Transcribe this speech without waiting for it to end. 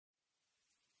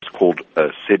It's called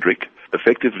SEDRIC.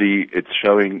 Effectively, it's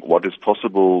showing what is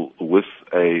possible with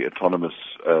a autonomous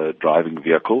driving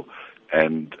vehicle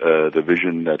and the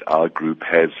vision that our group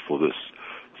has for this.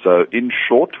 So in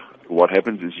short, what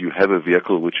happens is you have a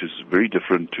vehicle which is very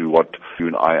different to what you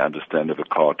and I understand of a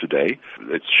car today.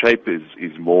 Its shape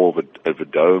is more of a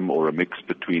dome or a mix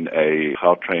between a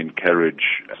powertrain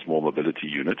carriage, a small mobility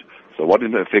unit. So what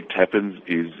in effect happens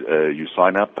is you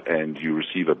sign up and you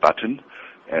receive a button,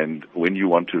 and when you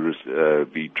want to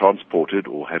be transported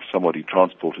or have somebody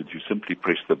transported, you simply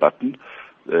press the button.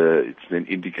 It's then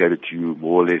indicated to you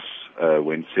more or less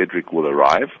when SEDRIC will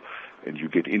arrive. And you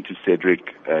get into SEDRIC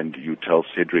and you tell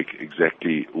SEDRIC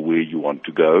exactly where you want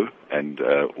to go and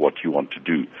what you want to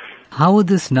do. How would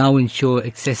this now ensure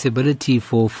accessibility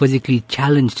for physically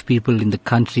challenged people in the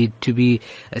country to be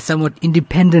somewhat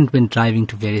independent when driving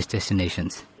to various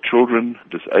destinations? Children,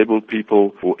 disabled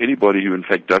people, or anybody who in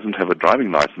fact doesn't have a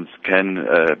driving license can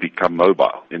become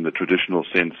mobile. In the traditional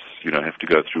sense, you don't have to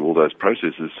go through all those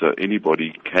processes, so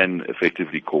anybody can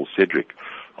effectively call SEDRIC.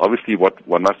 Obviously, what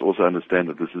one must also understand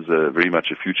that this is very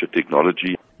much a future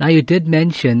technology. Now, you did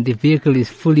mention the vehicle is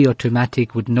fully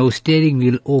automatic with no steering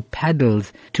wheel or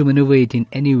paddles to maneuver it in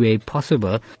any way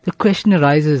possible. The question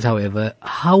arises, however,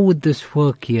 how would this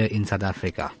work here in South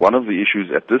Africa? One of the issues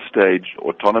at this stage,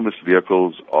 autonomous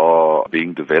vehicles are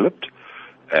being developed,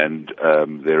 and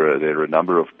there are a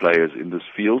number of players in this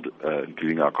field,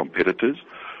 including our competitors.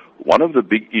 One of the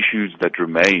big issues that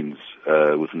remains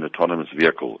with an autonomous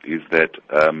vehicle is that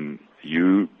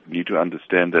you need to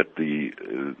understand that the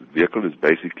vehicle is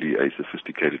basically a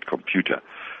sophisticated computer.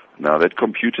 Now, that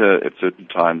computer at certain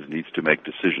times needs to make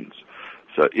decisions.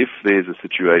 So if there's a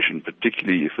situation,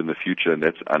 particularly if in the future, and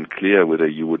that's unclear whether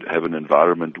you would have an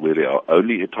environment where there are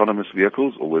only autonomous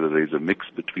vehicles or whether there's a mix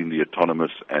between the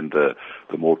autonomous and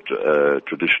the more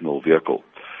traditional vehicle.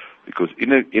 Because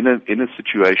in a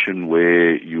situation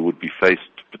where you would be faced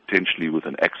potentially with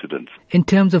an accident. In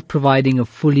terms of providing a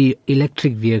fully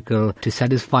electric vehicle to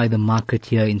satisfy the market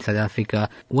here in South Africa,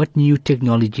 what new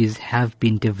technologies have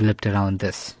been developed around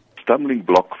this? Stumbling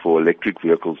block for electric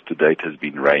vehicles to date has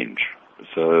been range.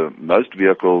 So most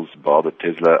vehicles, bar the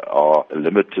Tesla, are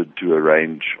limited to a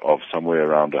range of somewhere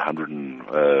around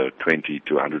 120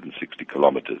 to 160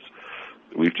 kilometers.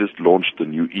 We've just launched the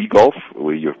new e-Golf,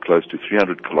 where you're close to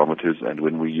 300 kilometers, and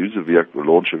when we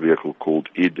launch a vehicle called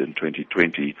ID in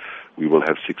 2020, we will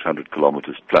have 600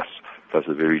 kilometers plus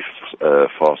a very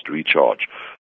fast recharge.